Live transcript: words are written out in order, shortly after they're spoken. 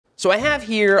So I have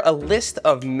here a list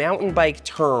of mountain bike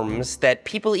terms that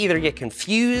people either get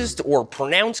confused or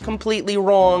pronounce completely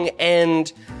wrong,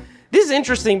 and this is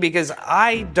interesting because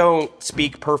I don't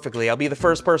speak perfectly. I'll be the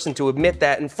first person to admit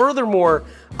that, and furthermore,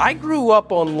 I grew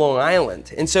up on Long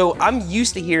Island, and so I'm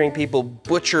used to hearing people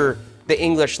butcher the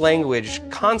English language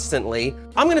constantly.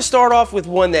 I'm gonna start off with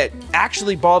one that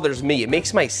actually bothers me. It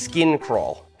makes my skin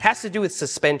crawl. Has to do with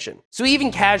suspension. So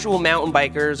even casual mountain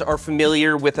bikers are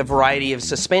familiar with a variety of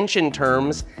suspension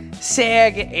terms: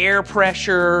 sag, air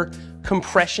pressure,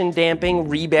 compression damping,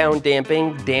 rebound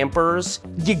damping, dampers.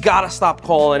 You gotta stop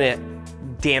calling it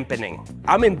dampening.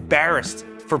 I'm embarrassed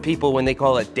for people when they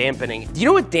call it dampening. Do you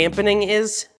know what dampening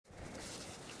is?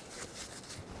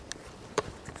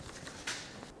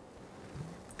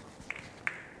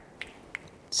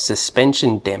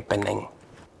 Suspension dampening.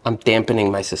 I'm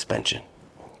dampening my suspension.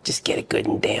 Just get it good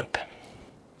and damp.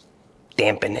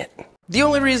 Dampen it. The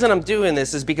only reason I'm doing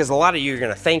this is because a lot of you are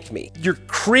gonna thank me. You're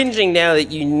cringing now that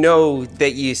you know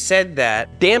that you said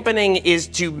that. Dampening is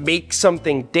to make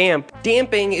something damp.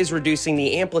 Damping is reducing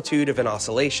the amplitude of an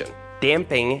oscillation.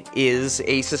 Damping is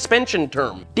a suspension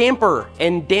term. Damper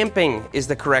and damping is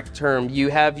the correct term. You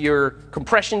have your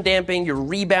compression damping, your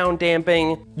rebound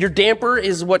damping. Your damper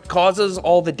is what causes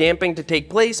all the damping to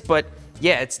take place, but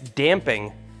yeah, it's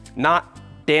damping, not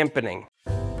dampening.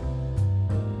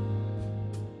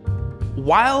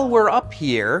 While we're up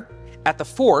here at the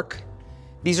fork,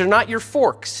 these are not your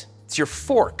forks, it's your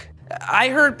fork. I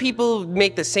heard people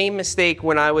make the same mistake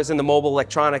when I was in the mobile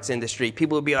electronics industry.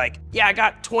 People would be like, yeah, I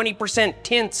got 20%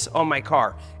 tints on my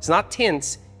car. It's not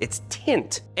tints, it's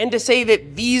tint. And to say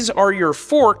that these are your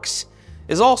forks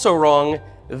is also wrong.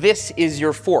 This is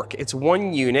your fork. It's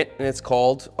one unit and it's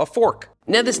called a fork.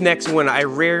 Now this next one, I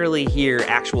rarely hear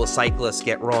actual cyclists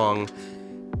get wrong.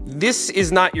 This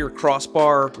is not your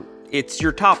crossbar, it's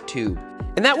your top tube.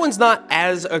 And that one's not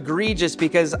as egregious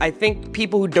because I think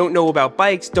people who don't know about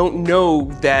bikes don't know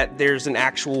that there's an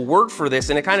actual word for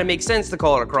this, and it kind of makes sense to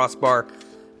call it a crossbar,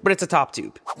 but it's a top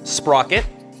tube. Sprocket,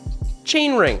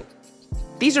 chainring.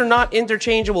 These are not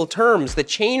interchangeable terms. The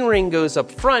chainring goes up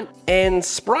front, and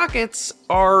sprockets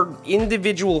are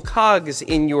individual cogs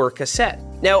in your cassette.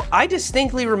 Now, I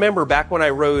distinctly remember back when I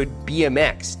rode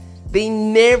BMX, they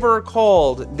never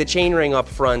called the chainring up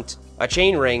front a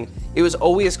chainring. It was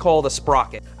always called a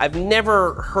sprocket. I've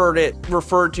never heard it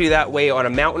referred to that way on a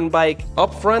mountain bike.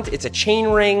 Up front, it's a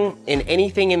chainring, and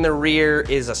anything in the rear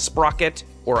is a sprocket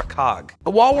or a cog.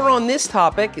 While we're on this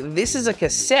topic, this is a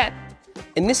cassette,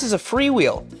 and this is a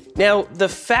freewheel. Now, the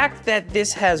fact that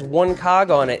this has one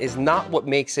cog on it is not what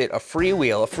makes it a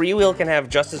freewheel. A freewheel can have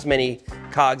just as many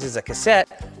cogs as a cassette.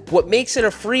 What makes it a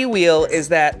freewheel is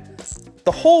that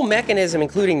the whole mechanism,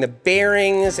 including the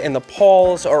bearings and the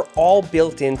pawls, are all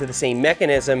built into the same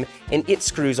mechanism, and it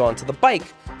screws onto the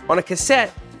bike. On a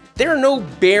cassette, there are no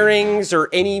bearings or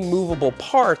any movable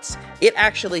parts. It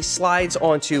actually slides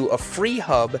onto a free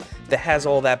hub that has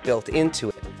all that built into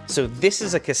it. So this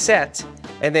is a cassette,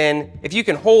 and then if you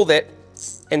can hold it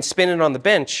and spin it on the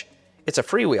bench, it's a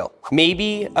freewheel.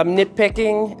 Maybe I'm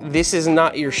nitpicking. This is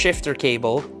not your shifter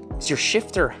cable. It's your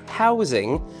shifter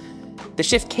housing. The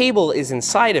shift cable is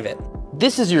inside of it.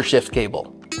 This is your shift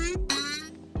cable.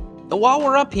 And while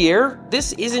we're up here,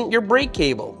 this isn't your brake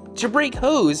cable. It's your brake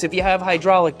hose if you have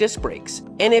hydraulic disc brakes.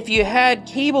 And if you had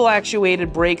cable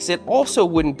actuated brakes, it also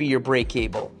wouldn't be your brake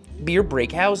cable. It'd be your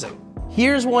brake housing.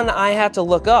 Here's one I had to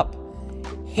look up.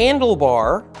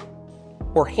 Handlebar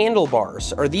or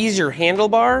handlebars. Are these your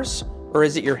handlebars or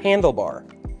is it your handlebar?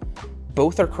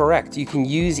 Both are correct. You can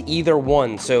use either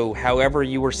one, so however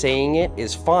you were saying it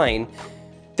is fine.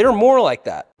 There are more like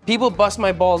that. People bust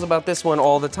my balls about this one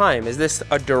all the time. Is this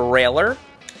a derailleur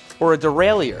or a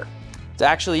derailleur? It's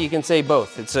actually, you can say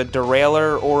both. It's a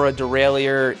derailleur or a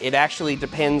derailleur. It actually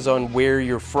depends on where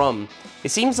you're from. It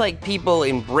seems like people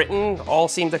in Britain all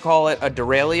seem to call it a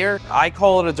derailleur. I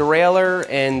call it a derailleur,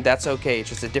 and that's okay. It's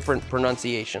just a different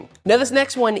pronunciation. Now, this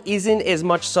next one isn't as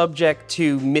much subject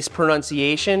to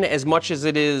mispronunciation as much as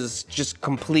it is just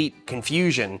complete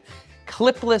confusion.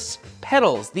 Clipless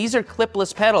pedals. These are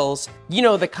clipless pedals. You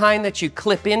know, the kind that you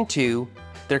clip into,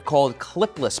 they're called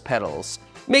clipless pedals.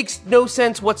 Makes no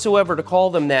sense whatsoever to call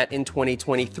them that in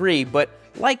 2023, but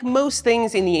like most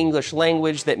things in the English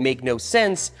language that make no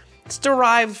sense, it's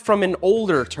derived from an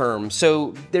older term.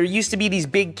 So there used to be these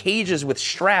big cages with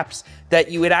straps that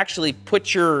you would actually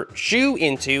put your shoe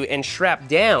into and strap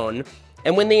down.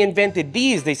 And when they invented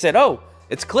these, they said, oh,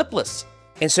 it's clipless.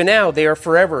 And so now they are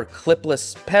forever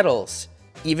clipless pedals,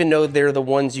 even though they're the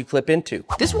ones you clip into.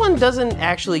 This one doesn't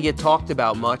actually get talked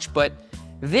about much, but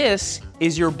this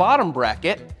is your bottom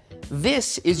bracket.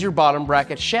 This is your bottom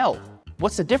bracket shell.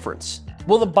 What's the difference?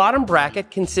 Well, the bottom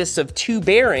bracket consists of two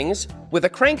bearings with a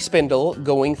crank spindle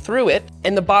going through it,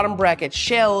 and the bottom bracket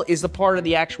shell is the part of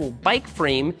the actual bike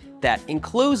frame that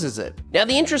encloses it. Now,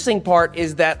 the interesting part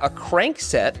is that a crank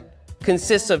set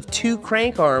consists of two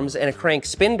crank arms and a crank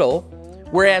spindle,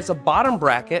 whereas a bottom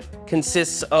bracket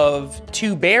consists of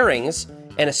two bearings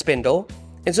and a spindle.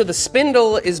 And so the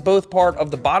spindle is both part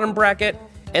of the bottom bracket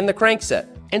and the crank set.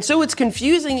 And so it's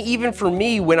confusing even for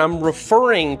me when I'm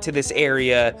referring to this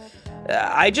area.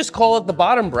 I just call it the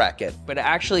bottom bracket, but it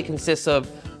actually consists of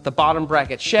the bottom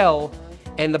bracket shell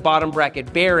and the bottom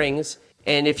bracket bearings.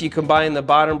 And if you combine the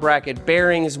bottom bracket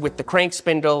bearings with the crank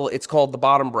spindle, it's called the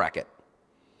bottom bracket.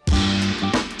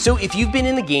 So if you've been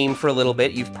in the game for a little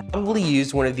bit, you've probably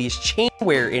used one of these chain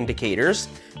wear indicators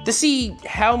to see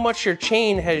how much your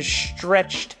chain has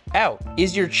stretched out.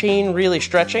 Is your chain really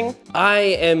stretching? I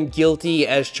am guilty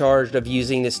as charged of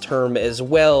using this term as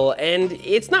well, and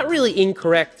it's not really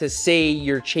incorrect to say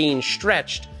your chain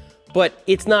stretched, but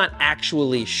it's not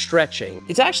actually stretching.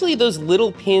 It's actually those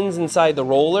little pins inside the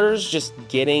rollers just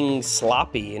getting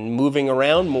sloppy and moving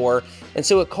around more, and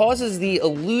so it causes the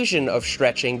illusion of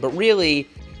stretching, but really,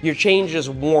 your chain's just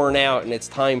worn out and it's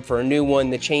time for a new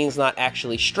one. The chain's not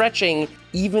actually stretching,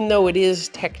 even though it is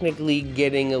technically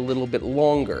getting a little bit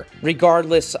longer.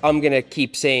 Regardless, I'm gonna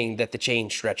keep saying that the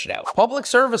chain stretched out. Public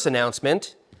service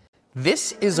announcement.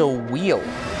 This is a wheel.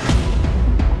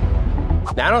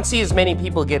 Now, I don't see as many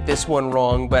people get this one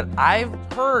wrong, but I've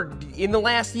heard in the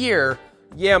last year,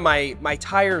 yeah, my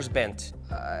tire's bent.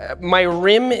 My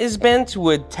rim is bent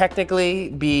would technically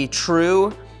be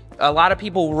true. A lot of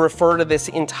people refer to this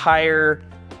entire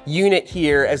unit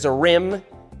here as a rim.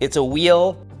 It's a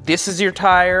wheel. This is your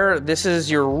tire, this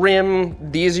is your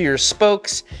rim, these are your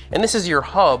spokes, and this is your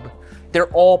hub.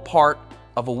 They're all part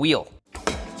of a wheel.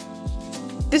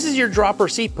 This is your dropper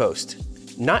seat post,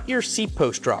 not your seat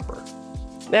post dropper.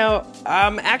 Now,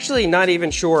 I'm actually not even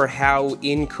sure how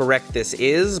incorrect this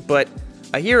is, but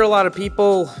I hear a lot of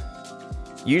people,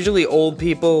 usually old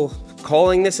people,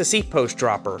 calling this a seat post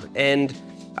dropper, and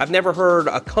I've never heard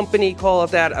a company call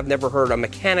it that. I've never heard a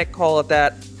mechanic call it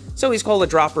that. So he's called a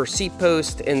dropper seat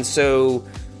post, and so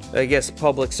I guess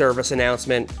public service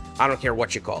announcement, I don't care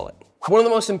what you call it. One of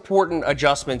the most important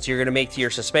adjustments you're gonna make to your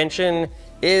suspension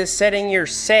is setting your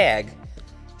sag.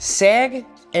 Sag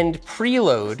and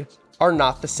preload are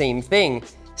not the same thing.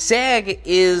 Sag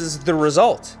is the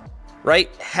result, right?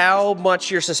 How much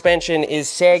your suspension is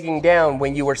sagging down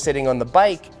when you are sitting on the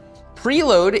bike.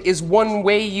 Preload is one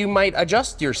way you might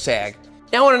adjust your sag.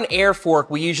 Now on an air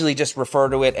fork, we usually just refer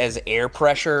to it as air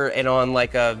pressure, and on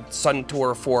like a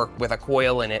Suntour fork with a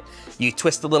coil in it, you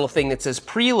twist the little thing that says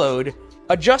preload.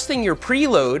 Adjusting your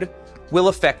preload will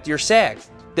affect your sag.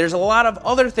 There's a lot of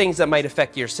other things that might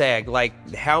affect your sag,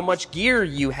 like how much gear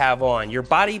you have on, your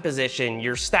body position,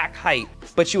 your stack height,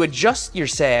 but you adjust your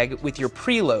sag with your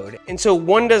preload. And so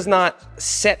one does not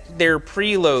set their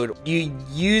preload. You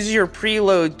use your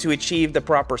preload to achieve the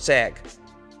proper sag.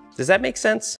 Does that make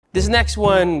sense? This next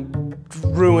one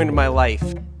ruined my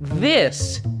life.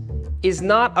 This is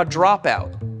not a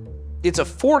dropout. It's a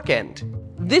fork end.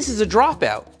 This is a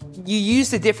dropout. You use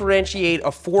to differentiate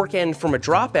a fork end from a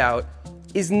dropout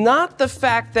is not the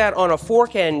fact that on a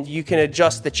fork end you can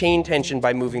adjust the chain tension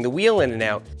by moving the wheel in and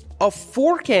out. A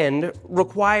fork end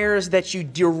requires that you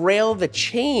derail the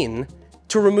chain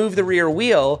to remove the rear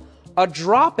wheel. A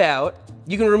dropout,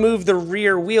 you can remove the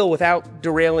rear wheel without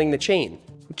derailing the chain.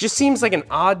 It just seems like an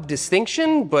odd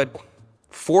distinction, but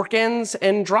fork ends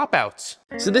and dropouts.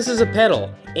 So this is a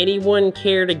pedal. Anyone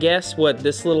care to guess what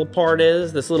this little part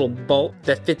is, this little bolt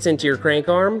that fits into your crank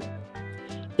arm?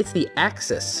 It's the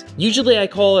axis. Usually I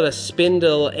call it a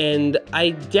spindle, and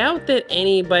I doubt that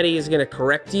anybody is gonna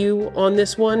correct you on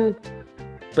this one,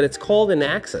 but it's called an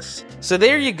axis. So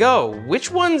there you go.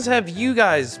 Which ones have you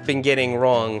guys been getting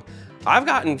wrong? I've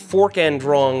gotten fork end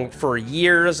wrong for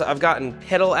years. I've gotten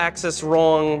pedal axis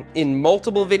wrong in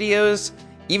multiple videos.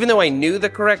 Even though I knew the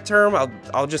correct term,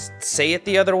 I'll just say it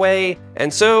the other way.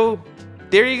 And so,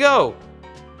 there you go.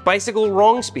 Bicycle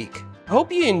wrong speak. I hope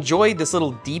you enjoyed this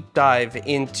little deep dive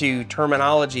into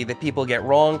terminology that people get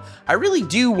wrong. I really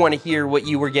do want to hear what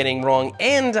you were getting wrong,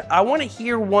 and I want to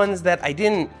hear ones that I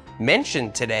didn't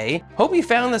mention today. Hope you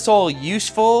found this all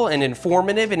useful and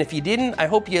informative, and if you didn't, I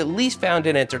hope you at least found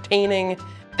it entertaining.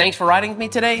 Thanks for riding with me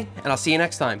today, and I'll see you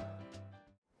next time.